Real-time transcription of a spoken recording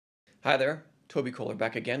Hi there, Toby Kohler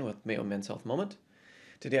back again with Mayo Men's Health Moment.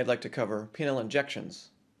 Today I'd like to cover penile injections,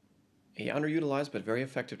 a underutilized but very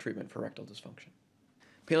effective treatment for erectile dysfunction.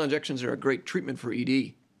 Penile injections are a great treatment for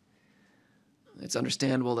ED. It's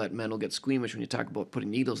understandable that men will get squeamish when you talk about putting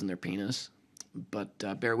needles in their penis,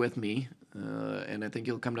 but bear with me, and I think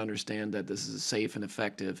you'll come to understand that this is a safe and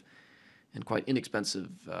effective and quite inexpensive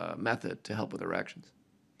method to help with erections.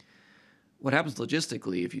 What happens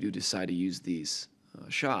logistically if you do decide to use these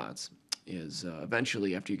shots is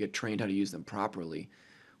eventually, after you get trained how to use them properly,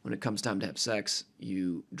 when it comes time to have sex,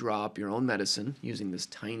 you drop your own medicine using this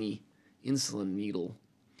tiny insulin needle.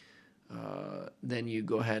 Then you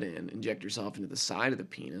go ahead and inject yourself into the side of the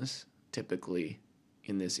penis, typically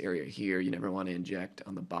in this area here. You never want to inject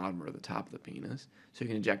on the bottom or the top of the penis, so you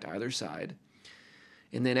can inject either side.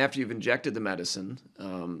 And then after you've injected the medicine,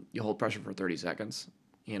 you hold pressure for 30 seconds,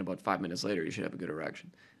 and about 5 minutes later, you should have a good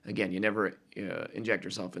erection. Again, you never inject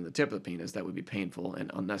yourself in the tip of the penis. That would be painful and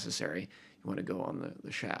unnecessary. You want to go on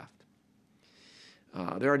the shaft.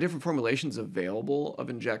 There are different formulations available of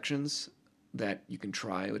injections that you can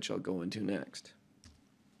try, which I'll go into next.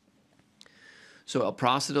 So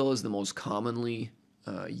Prostitue is the most commonly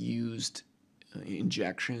used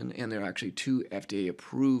injection, and there are actually two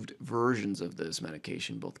FDA-approved versions of this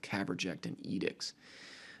medication, both Caberject and Edix.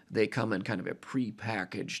 They come in kind of a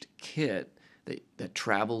pre-packaged kit that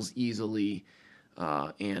travels easily,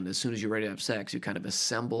 and as soon as you're ready to have sex, you kind of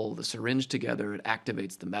assemble the syringe together, it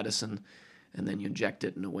activates the medicine, and then you inject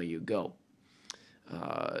it and away you go.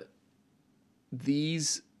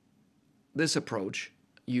 This approach,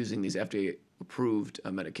 using these FDA-approved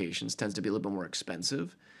medications, tends to be a little bit more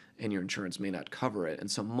expensive, and your insurance may not cover it, and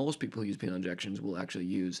so most people who use penile injections will actually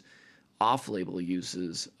use off-label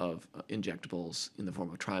uses of injectables in the form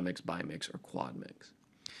of trimix, bimix, or quadmix.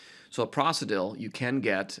 So Prostitue you can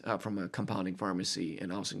get from a compounding pharmacy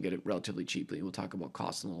and also can get it relatively cheaply. We'll talk about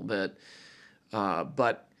costs in a little bit.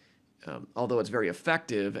 But although it's very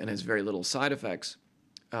effective and has very little side effects,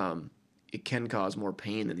 it can cause more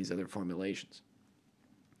pain than these other formulations.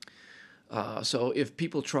 So if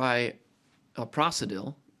people try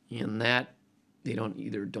Prostitue in that they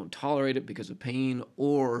don't tolerate it because of pain,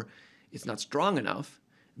 or it's not strong enough,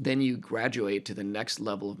 then you graduate to the next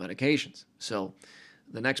level of medications. So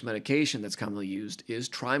the next medication that's commonly used is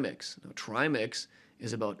trimix. Now, trimix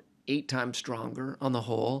is about 8 times stronger on the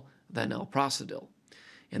whole than Prostitue.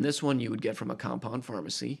 And this one you would get from a compound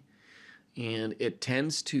pharmacy, and it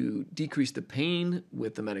tends to decrease the pain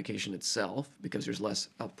with the medication itself because there's less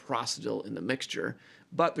Prostitue in the mixture.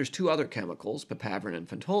 But there's two other chemicals, papaverine and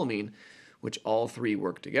phentolamine, which all three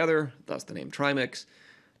work together, thus the name trimix,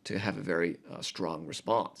 to have a very strong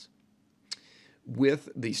response. With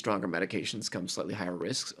the stronger medications comes slightly higher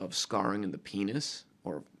risks of scarring in the penis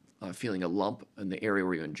or feeling a lump in the area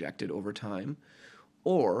where you injected over time,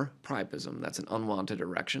 or priapism. That's an unwanted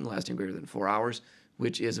erection lasting greater than 4 hours,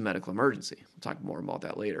 which is a medical emergency. We'll talk more about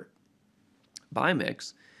that later.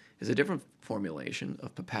 Bimix is a different formulation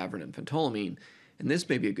of papaverine and phentolamine, and this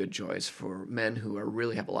may be a good choice for men who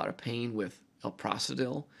really have a lot of pain with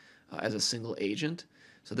Prostitue as a single agent.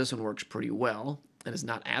 So this one works pretty well and is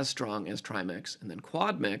not as strong as trimix. And then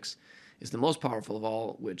quadmix is the most powerful of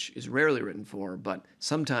all, which is rarely written for, but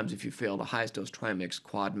sometimes if you fail the highest dose trimix,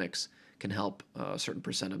 quadmix can help a certain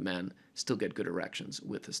percent of men still get good erections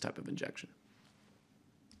with this type of injection.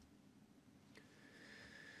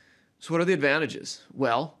 So what are the advantages?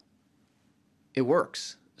 Well, it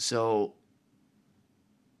works. So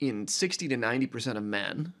in 60 to 90% of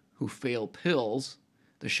men who fail pills,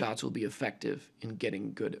 the shots will be effective in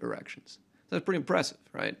getting good erections. That's pretty impressive,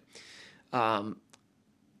 right?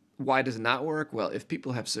 Why does it not work? Well, if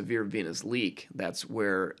people have severe venous leak, that's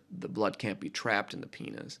where the blood can't be trapped in the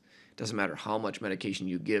penis. It doesn't matter how much medication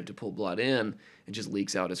you give to pull blood in, it just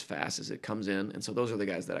leaks out as fast as it comes in. And so those are the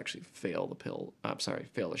guys that actually fail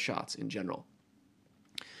the shots in general.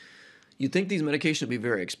 You'd think these medications would be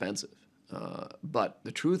very expensive, but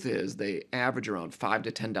the truth is they average around $5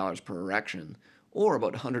 to $10 per erection, or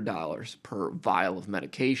about $100 per vial of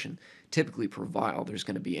medication. Typically per vial, there's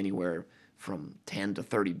going to be anywhere from 10 to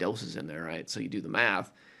 30 doses in there, right? So you do the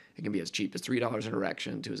math, it can be as cheap as $3 an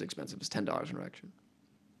erection to as expensive as $10 an erection.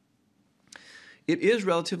 It is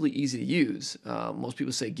relatively easy to use. Most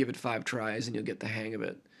people say give it 5 tries and you'll get the hang of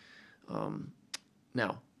it.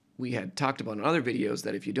 Now, we had talked about in other videos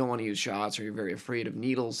that if you don't want to use shots or you're very afraid of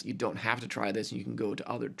needles, you don't have to try this and you can go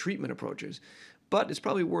to other treatment approaches. But it's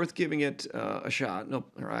probably worth giving it a shot,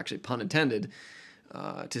 or actually pun intended,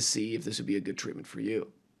 to see if this would be a good treatment for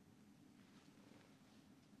you.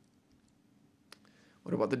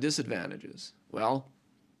 What about the disadvantages? Well,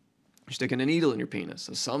 sticking a needle in your penis.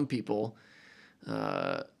 So some people,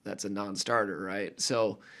 that's a non-starter, right?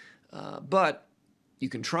 So, but you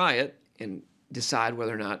can try it and decide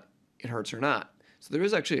whether or not it hurts or not. So there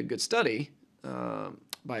is actually a good study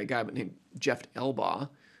by a guy named Jeff Elbaugh,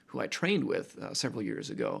 who I trained with several years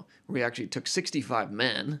ago, where he actually took 65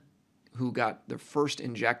 men who got their first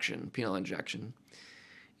injection, penile injection,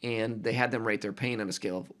 and they had them rate their pain on a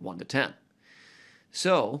scale of 1 to 10.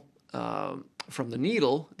 So from the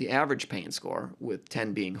needle, the average pain score, with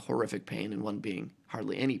 10 being horrific pain and 1 being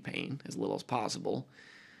hardly any pain, as little as possible,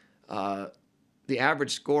 the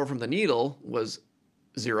average score from the needle was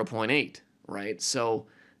 0.8, right? So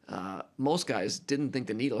most guys didn't think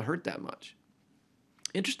the needle hurt that much.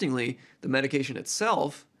 Interestingly, the medication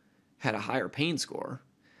itself had a higher pain score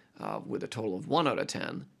with a total of 1 out of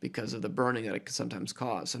 10 because of the burning that it could sometimes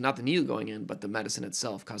cause. So not the needle going in, but the medicine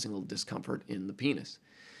itself causing a little discomfort in the penis.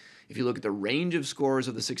 If you look at the range of scores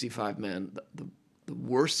of the 65 men, the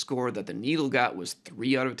worst score that the needle got was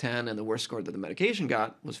 3 out of 10, and the worst score that the medication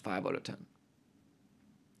got was 5 out of 10.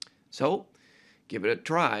 So give it a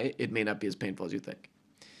try. It may not be as painful as you think.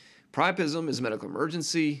 Priapism is a medical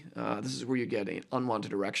emergency. This is where you get an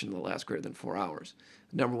unwanted erection that lasts greater than 4 hours.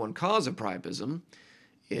 The number one cause of priapism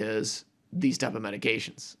is these type of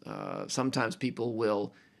medications. Sometimes people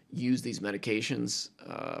will use these medications.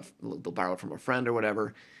 They'll borrow it from a friend or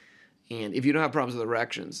whatever. And if you don't have problems with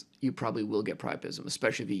erections, you probably will get priapism,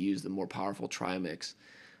 especially if you use the more powerful Trimix.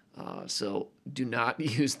 So do not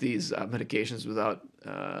use these medications without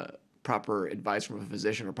proper advice from a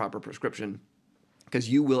physician or proper prescription, because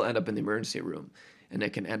you will end up in the emergency room, and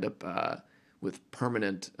it can end up with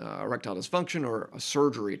permanent erectile dysfunction or a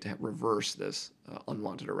surgery to reverse this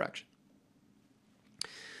unwanted erection.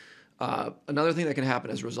 Another thing that can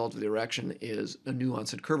happen as a result of the erection is a new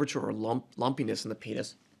onset curvature or lumpiness in the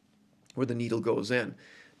penis where the needle goes in.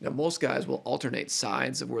 Now, most guys will alternate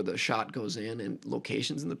sides of where the shot goes in and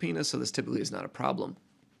locations in the penis, so this typically is not a problem.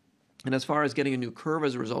 And as far as getting a new curve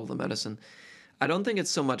as a result of the medicine, I don't think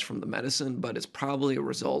it's so much from the medicine, but it's probably a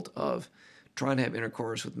result of trying to have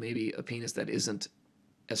intercourse with maybe a penis that isn't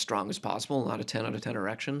as strong as possible, not a 10 out of 10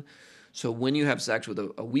 erection. So when you have sex with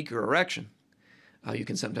a weaker erection, you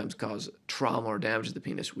can sometimes cause trauma or damage to the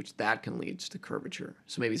penis, which that can lead to curvature.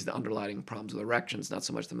 So maybe it's the underlying problems with erections, not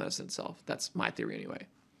so much the medicine itself. That's my theory anyway.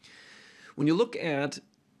 When you look at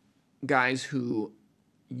guys who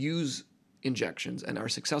use injections and are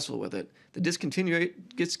successful with it, the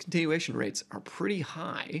discontinuation rates are pretty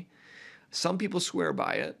high. Some people swear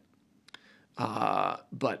by it,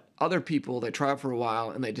 but other people, they try it for a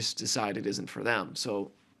while and they just decide it isn't for them.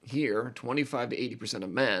 So here, 25 to 80%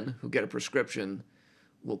 of men who get a prescription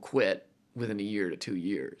will quit within a year to 2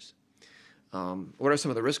 years. What are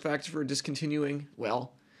some of the risk factors for discontinuing?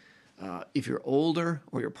 Well, if you're older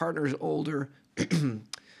or your partner is older,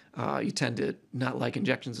 you tend to not like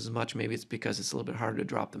injections as much. Maybe it's because it's a little bit harder to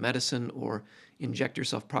drop the medicine or inject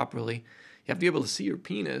yourself properly. You have to be able to see your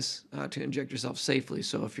penis to inject yourself safely.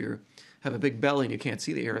 So if you have a big belly and you can't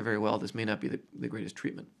see the area very well, this may not be the greatest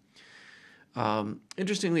treatment.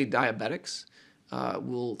 Interestingly, diabetics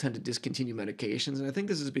will tend to discontinue medications, and I think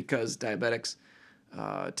this is because diabetics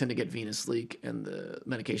tend to get venous leak, and the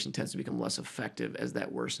medication tends to become less effective as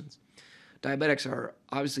that worsens. Diabetics are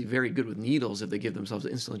obviously very good with needles if they give themselves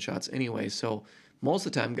insulin shots anyway, so most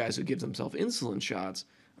of the time guys who give themselves insulin shots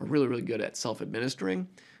are really, really good at self-administering,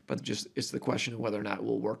 but it's the question of whether or not it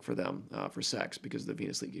will work for them for sex because of the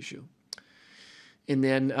venous leak issue. And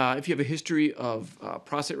then if you have a history of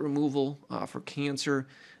prostate removal for cancer,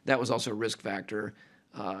 that was also a risk factor.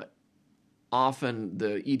 Often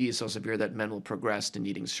the ED is so severe that men will progress to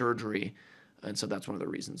needing surgery, and so that's one of the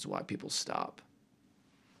reasons why people stop.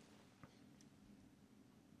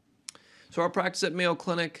 So our practice at Mayo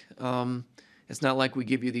Clinic, it's not like we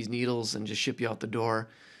give you these needles and just ship you out the door.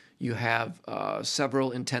 You have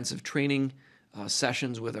several intensive training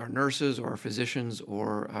sessions with our nurses or our physicians,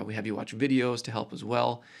 or we have you watch videos to help as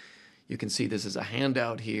well. You can see this is a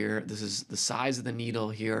handout here. This is the size of the needle.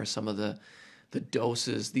 Here are some of the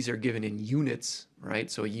doses. These are given in units, right?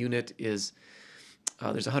 So a unit is,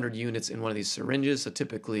 there's 100 units in one of these syringes. So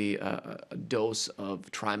typically a dose of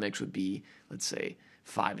Trimix would be, let's say,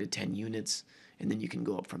 5 to 10 units, and then you can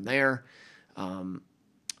go up from there.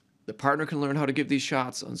 The partner can learn how to give these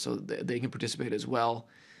shots, and so they can participate as well.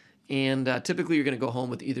 And typically you're going to go home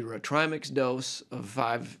with either a Trimix dose of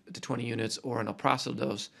 5 to 20 units or an alprazolam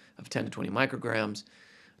dose of 10 to 20 micrograms.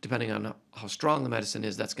 Depending on how strong the medicine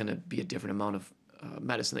is, that's going to be a different amount of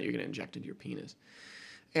medicine that you're going to inject into your penis.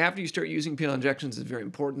 After you start using penile injections, it's very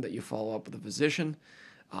important that you follow up with a physician.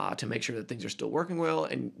 to make sure that things are still working well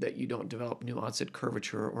and that you don't develop new onset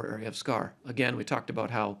curvature or area of scar. Again, we talked about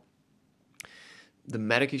how the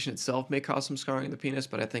medication itself may cause some scarring in the penis,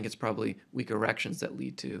 but I think it's probably weak erections that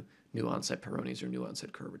lead to new onset peyronie's or new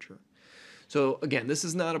onset curvature. So again, this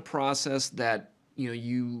is not a process that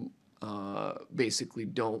you basically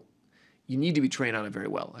don't. You need to be trained on it very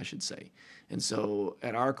well, I should say. And so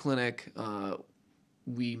at our clinic,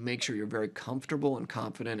 we make sure you're very comfortable and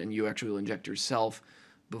confident, and you actually will inject yourself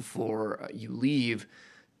before you leave,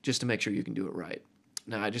 just to make sure you can do it right.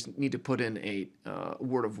 Now, I just need to put in a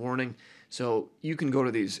word of warning. So you can go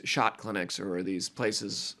to these shot clinics or these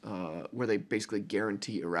places where they basically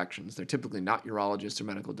guarantee erections. They're typically not urologists or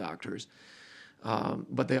medical doctors,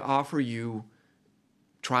 but they offer you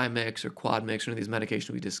Trimix or Quadmix or any of these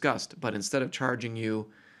medications we discussed. But instead of charging you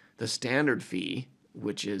the standard fee,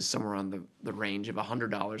 which is somewhere on the range of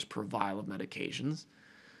 $100 per vial of medications,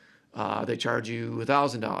 they charge you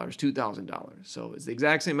 $1,000, $2,000. So it's the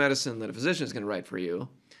exact same medicine that a physician is going to write for you,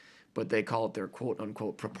 but they call it their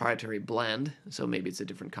quote-unquote proprietary blend. So maybe it's a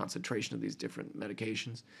different concentration of these different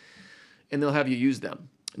medications, and they'll have you use them.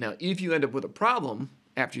 Now, if you end up with a problem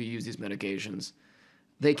after you use these medications,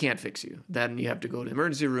 they can't fix you. Then you have to go to the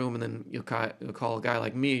emergency room, and then you'll call a guy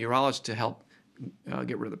like me, a urologist, to help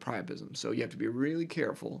get rid of the priapism. So you have to be really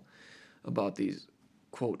careful about these,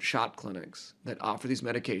 quote, shot clinics that offer these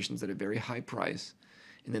medications at a very high price,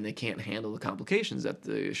 and then they can't handle the complications that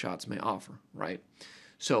the shots may offer, right?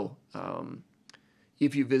 So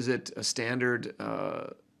if you visit a standard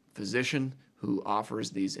physician who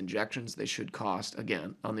offers these injections, they should cost,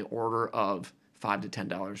 again, on the order of $5 to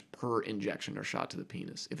 $10 per injection or shot to the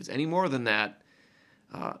penis. If it's any more than that,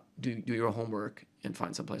 do your homework and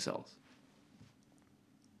find someplace else.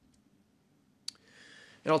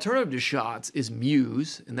 An alternative to shots is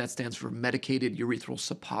Muse, and that stands for medicated urethral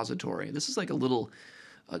suppository. This is like a little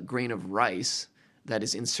grain of rice that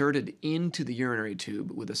is inserted into the urinary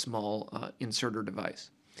tube with a small inserter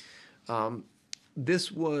device.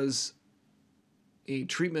 This was a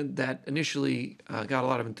treatment that initially got a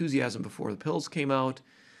lot of enthusiasm before the pills came out,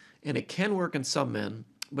 and it can work in some men,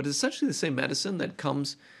 but it's essentially the same medicine that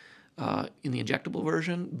comes in the injectable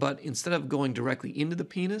version, but instead of going directly into the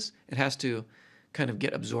penis, it has to kind of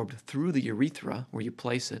get absorbed through the urethra where you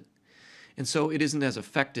place it. And so it isn't as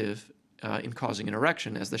effective in causing an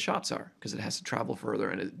erection as the shots are, because it has to travel further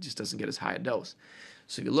and it just doesn't get as high a dose.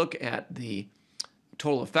 So if you look at the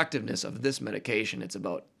total effectiveness of this medication, it's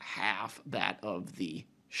about half that of the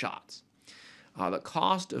shots. The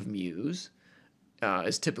cost of Muse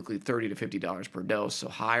is typically $30 to $50 per dose, so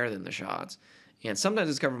higher than the shots. And sometimes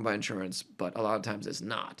it's covered by insurance, but a lot of times it's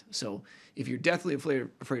not. So if you're deathly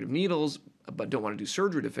afraid of needles, but don't want to do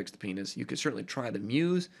surgery to fix the penis, you could certainly try the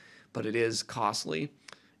Muse, but it is costly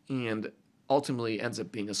and ultimately ends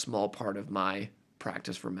up being a small part of my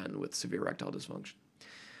practice for men with severe erectile dysfunction.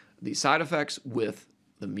 The side effects with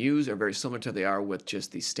the Muse are very similar to they are with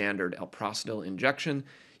just the standard Prostitue injection.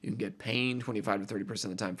 You can get pain 25 to 30% of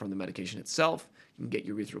the time from the medication itself. You can get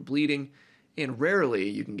urethral bleeding, and rarely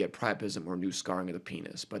you can get priapism or new scarring of the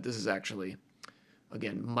penis. But this is actually,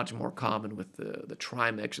 again, much more common with the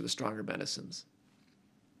Trimix or the stronger medicines.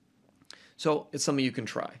 So it's something you can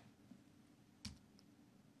try.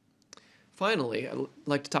 Finally, I'd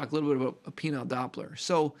like to talk a little bit about a penile Doppler.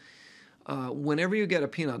 So whenever you get a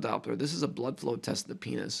penile Doppler, this is a blood flow test of the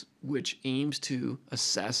penis, which aims to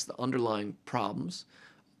assess the underlying problems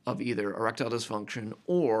of either erectile dysfunction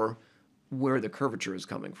or where the curvature is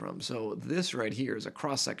coming from. So this right here is a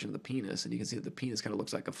cross-section of the penis, and you can see that the penis kind of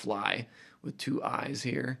looks like a fly with two eyes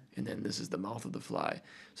here, and then this is the mouth of the fly.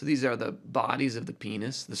 So these are the bodies of the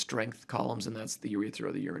penis, the strength columns, and that's the urethra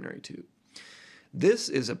or the urinary tube. This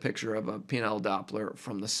is a picture of a penile Doppler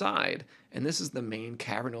from the side, and this is the main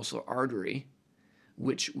cavernosal artery,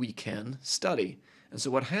 which we can study. And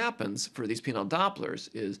so what happens for these penile Dopplers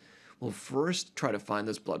is we'll first try to find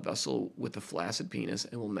this blood vessel with the flaccid penis,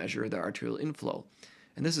 and we'll measure the arterial inflow.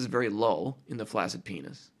 And this is very low in the flaccid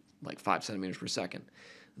penis, like 5 centimeters per second.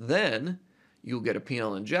 Then you'll get a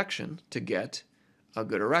penile injection to get a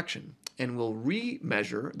good erection, and we'll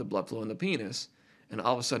re-measure the blood flow in the penis, and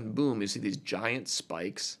all of a sudden, boom, you see these giant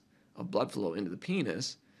spikes of blood flow into the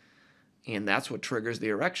penis, and that's what triggers the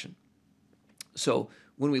erection. So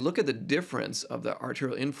when we look at the difference of the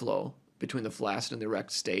arterial inflow between the flaccid and the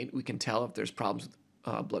erect state, we can tell if there's problems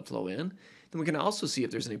with blood flow in. Then we can also see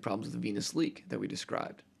if there's any problems with the venous leak that we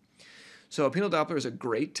described. So a penile Doppler is a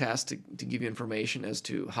great test to give you information as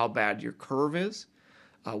to how bad your curve is,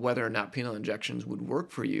 whether or not penile injections would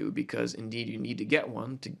work for you, because indeed you need to get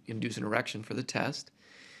one to induce an erection for the test,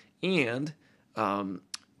 and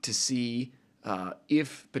to see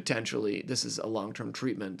if potentially this is a long-term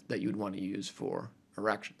treatment that you'd want to use for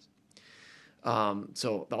erections.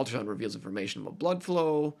 So the ultrasound reveals information about blood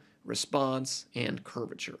flow, response, and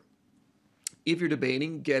curvature. If you're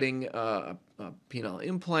debating getting a penile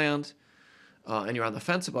implant and you're on the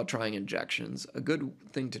fence about trying injections, a good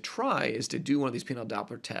thing to try is to do one of these Penile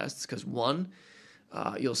Doppler tests because, one,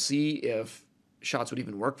 you'll see if shots would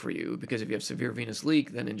even work for you, because if you have severe venous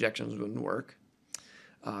leak, then injections wouldn't work.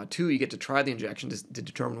 Two, you get to try the injection to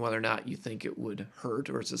determine whether or not you think it would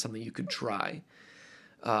hurt or is it something you could try.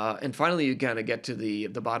 And finally, you kind of get to the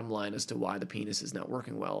bottom line as to why the penis is not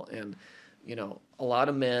working well. And, a lot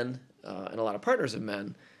of men and a lot of partners of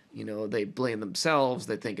men, they blame themselves.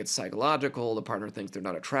 They think it's psychological. The partner thinks they're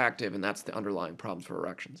not attractive, and that's the underlying problems for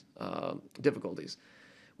erections, difficulties.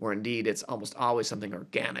 Where indeed it's almost always something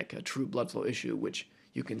organic, a true blood flow issue, which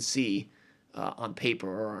you can see on paper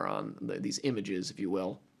or on these images, if you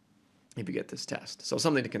will, if you get this test. So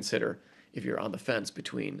something to consider if you're on the fence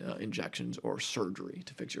between injections or surgery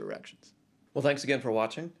to fix your erections. Well, thanks again for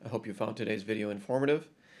watching. I hope you found today's video informative.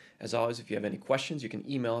 As always, if you have any questions, you can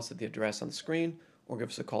email us at the address on the screen or give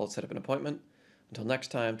us a call to set up an appointment. Until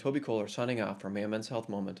next time, Toby Kohler signing off from Mayo Men's Health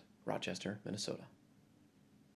Moment, Rochester, Minnesota.